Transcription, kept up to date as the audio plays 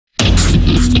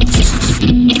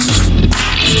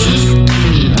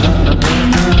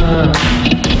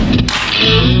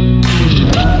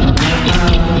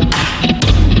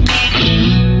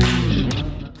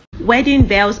wedding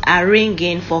bells are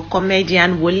ringing for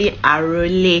comedian Woli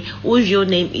Arole, whose real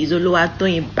name is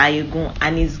Oluwatoyin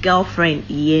and his girlfriend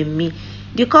Yemi.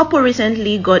 The couple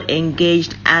recently got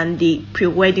engaged and the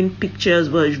pre-wedding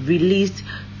pictures were released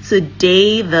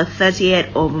today, the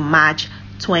 30th of March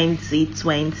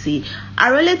 2020.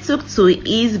 Arole took to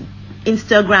his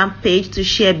Instagram page to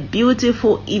share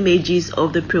beautiful images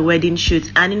of the pre-wedding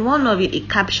shoot, and in one of it he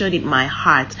captioned it "My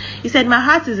heart." He said, "My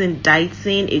heart is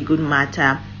inditing a good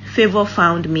matter. Favor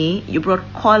found me. You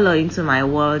brought color into my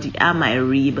world. You are my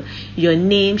rib. Your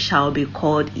name shall be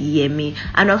called Yemi."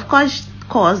 And of course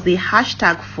the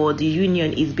hashtag for the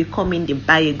union is becoming the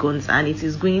bygones, and it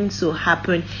is going to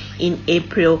happen in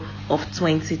April of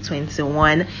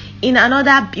 2021. In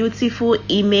another beautiful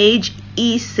image,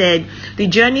 he said the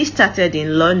journey started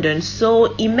in London,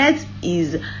 so he met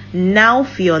his now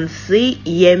fiancée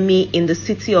Yemi in the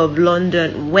city of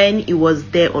London when he was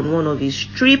there on one of his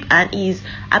trips, and he's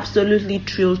absolutely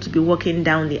thrilled to be walking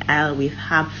down the aisle with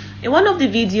her. In one of the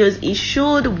videos, he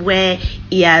showed where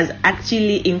he has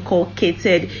actually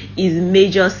inculcated his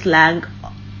major slang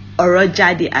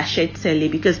Orojade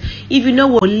Ashetele, because if you know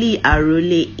Woli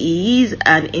Arole, he is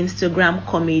an Instagram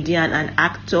comedian, an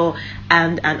actor,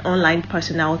 and an online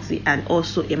personality, and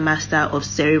also a master of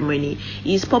ceremony.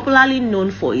 He is popularly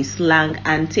known for his slang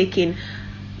and shooting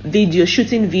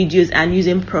videos and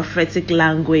using prophetic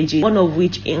language, one of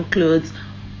which includes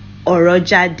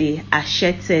Orojade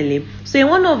Ashetele. So in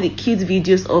one of the cute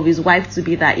videos of his wife to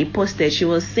be that he posted, she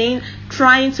was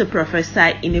trying to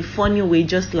prophesy in a funny way,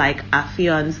 just like her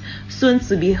fiance, soon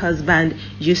to be husband,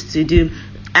 used to do.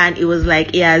 And it was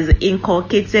like he has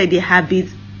inculcated the habit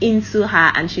into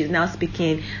her, and she's now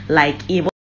speaking like him.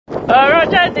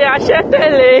 Orojade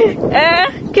Ashetele,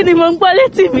 kini mo gbọ́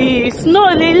létí mi, snow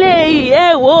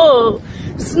lele, wo,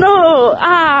 snow,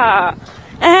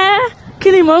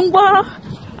 kini mo gbọ́.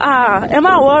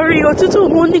 Emma worry, òtútù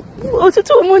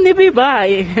mú níbí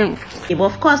báyìí.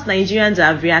 Of course, Nigerians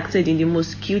have reacted in the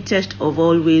most cutest of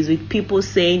all ways, with people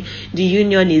saying the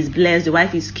union is blessed, the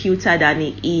wife is cuter than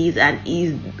he is, and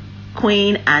he's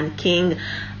queen and king,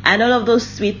 and all of those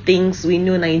sweet things we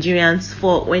know Nigerians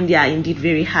for when they are indeed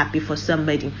very happy for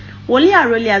somebody. Woli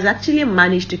Arole has actually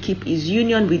managed to keep his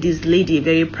union with this lady a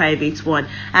very private one,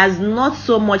 as not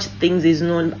so much things is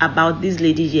known about this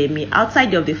lady Yemi,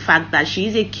 outside of the fact that she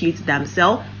is a cute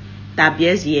damsel that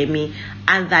bears Yemi,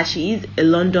 and that she is a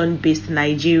London-based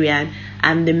Nigerian,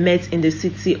 and they met in the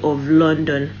city of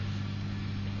London.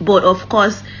 But of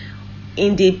course,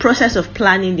 in the process of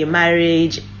planning the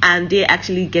marriage and they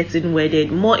actually getting wedded,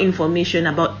 more information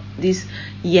about this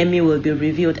Yemi will be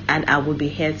revealed, and I will be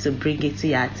here to bring it to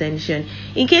your attention.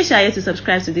 In case you are here to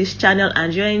subscribe to this channel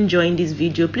and you're enjoying this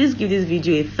video, please give this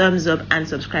video a thumbs up and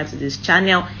subscribe to this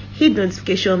channel. Hit the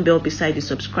notification bell beside the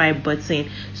subscribe button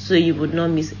so you would not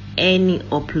miss any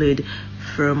upload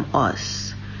from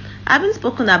us. Having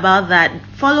spoken about that,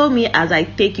 follow me as I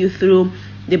take you through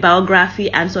the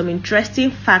biography and some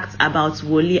interesting facts about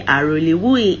Woli Arole,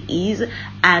 who he is,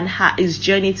 and his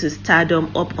journey to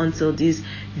stardom up until this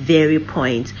very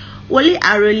point. Woli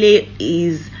Arole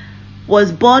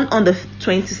was born on the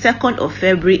 22nd of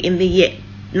February in the year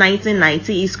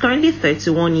 1990. He's currently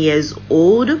 31 years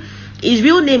old. His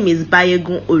real name is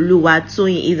Bayegun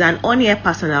Oluwatoyin. He's an on-air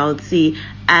personality,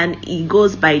 and he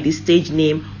goes by the stage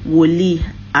name Woli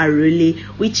Arole,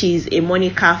 which is a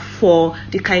moniker for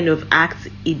the kind of act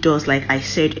he does, like I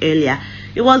said earlier.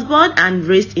 He was born and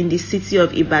raised in the city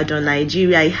of Ibadan,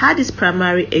 Nigeria. He had his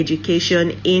primary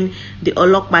education in the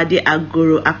Olokpade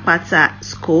Agoro Apata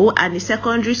School, and his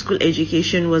secondary school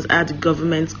education was at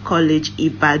Government College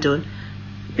Ibadan,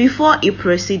 before he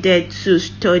proceeded to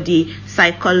study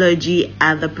psychology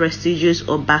at the prestigious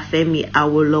Obafemi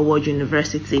Awolowo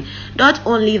University. Not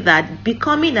only that,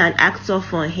 becoming an actor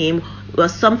for him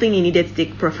was something he needed to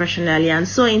take professionally, and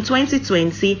so in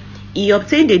 2020 he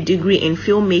obtained a degree in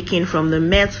filmmaking from the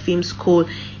Met Film School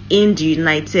in the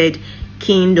United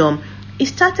Kingdom. He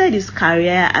started his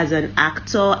career as an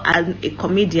actor and a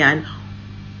comedian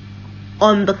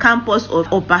on the campus of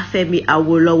Obafemi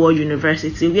Awolowo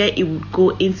University, where he would go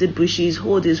into bushes,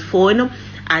 hold his phone,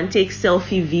 and take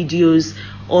selfie videos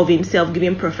of himself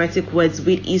giving prophetic words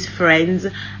with his friends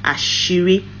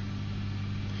Ashiri.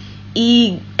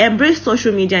 He embraced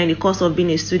social media in the course of being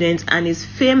a student, and his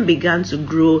fame began to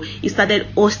grow. He started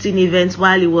hosting events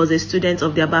while he was a student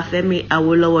of the Obafemi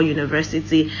Awolowo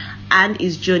University, and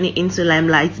his journey into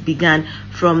limelight began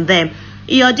from there.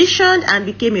 He auditioned and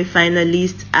became a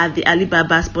finalist at the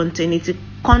Alibaba Spontaneity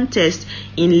Contest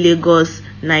in Lagos,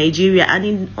 Nigeria,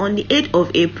 and on the 8th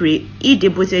of April, he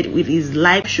debuted with his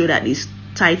live show that is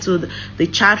titled The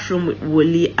Chat Room with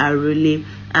Woli Arole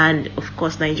and of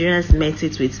course Nigerians met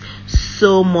it with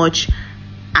so much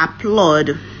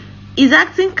applaud. His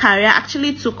acting career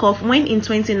actually took off when in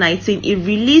 2019 he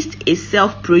released a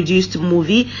self-produced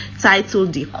movie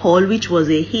titled The Call, which was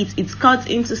a hit. It cut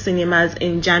into cinemas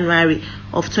in January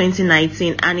of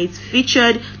 2019 and it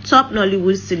featured top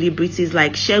Nollywood celebrities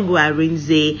like Segun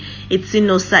Arinze,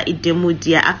 Itinosa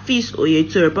Idemudia, Afis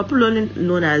Oyetoro, popularly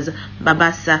known as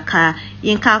Baba Saka,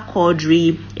 Yinka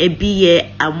Quadri,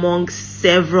 Ebiye, among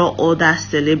several other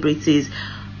celebrities.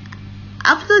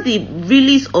 After the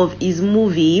release of his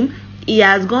movie, he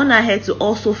has gone ahead to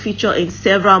also feature in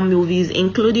several movies,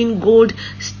 including Gold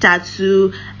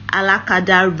Statue,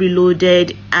 Alakada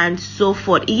Reloaded, and so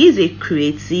forth. He is a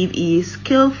creative, he is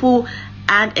skillful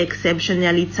and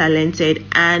exceptionally talented,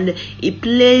 and he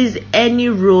plays any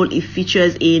role he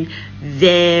features in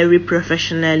very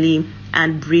professionally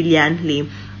and brilliantly.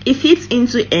 He fits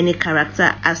into any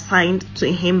character assigned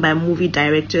to him by movie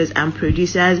directors and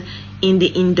producers in the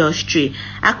industry.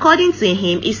 According to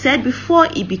him, he said before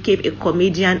he became a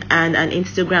comedian and an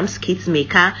Instagram skit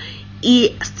maker,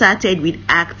 he started with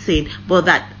acting, but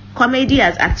that comedy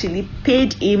has actually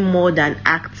paid him more than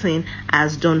acting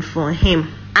has done for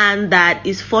him, and that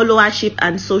his followership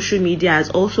and social media has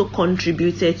also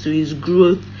contributed to his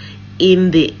growth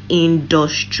in the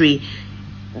industry.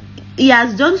 He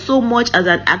has done so much as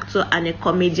an actor and a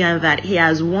comedian that he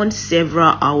has won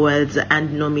several awards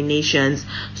and nominations,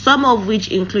 some of which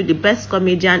include the Best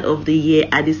Comedian of the Year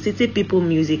at the City People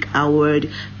Music Award,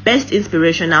 Best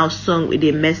Inspirational Song with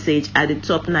a Message at the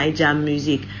Top Niger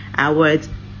Music Awards.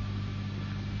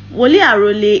 Woli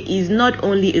Arole is not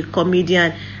only a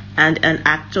comedian and an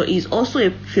actor, he is also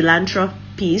a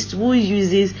philanthropist who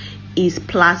uses his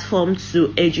platform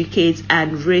to educate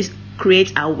and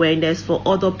create awareness for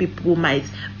other people who might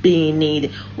be in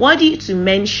need. Worthy to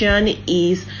mention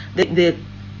is the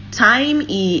time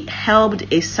he helped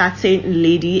a certain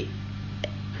lady,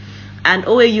 an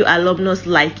OAU alumnus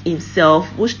like himself,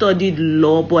 who studied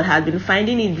law but had been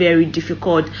finding it very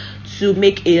difficult to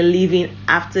make a living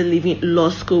after leaving law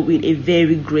school with a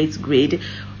very great grade.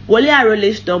 Woli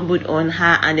Arole stumbled on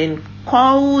her and then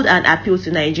called and appealed to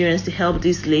Nigerians to help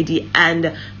this lady,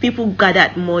 and people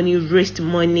gathered money, raised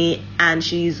money, and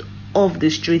she's off the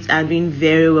streets and doing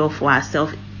very well for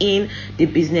herself in the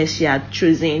business she had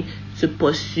chosen to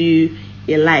pursue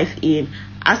a life in.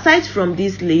 Aside from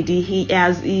this lady,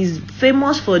 he's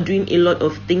famous for doing a lot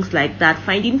of things like that,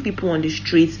 finding people on the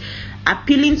streets,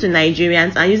 appealing to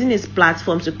Nigerians and using his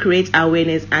platform to create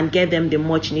awareness and get them the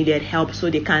much needed help so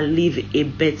they can live a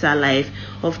better life.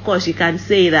 Of course, you can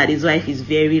say that his wife is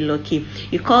very lucky.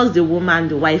 He calls the woman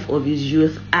the wife of his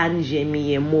youth, and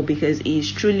Jemie Mo, because he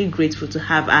is truly grateful to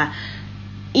have her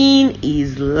in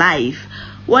his life.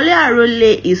 Woli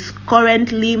Arole is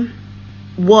currently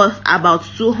worth about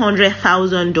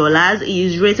 $200,000. He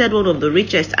is rated one of the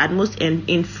richest and most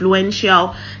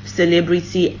influential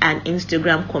celebrity and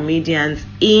Instagram comedians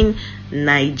in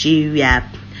Nigeria.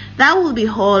 That will be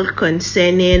all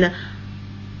concerning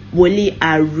Woli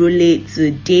Arole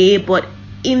today, but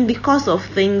in the course of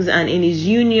things and in his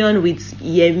union with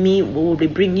Yemi, we will be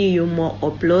bringing you more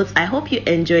uploads. I hope you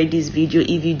enjoyed this video.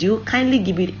 If you do, kindly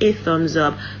give it a thumbs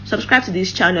up, subscribe to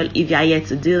this channel if you are yet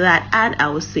to do that, and I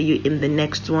will see you in the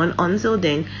next one. Until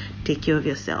then, take care of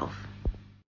yourself.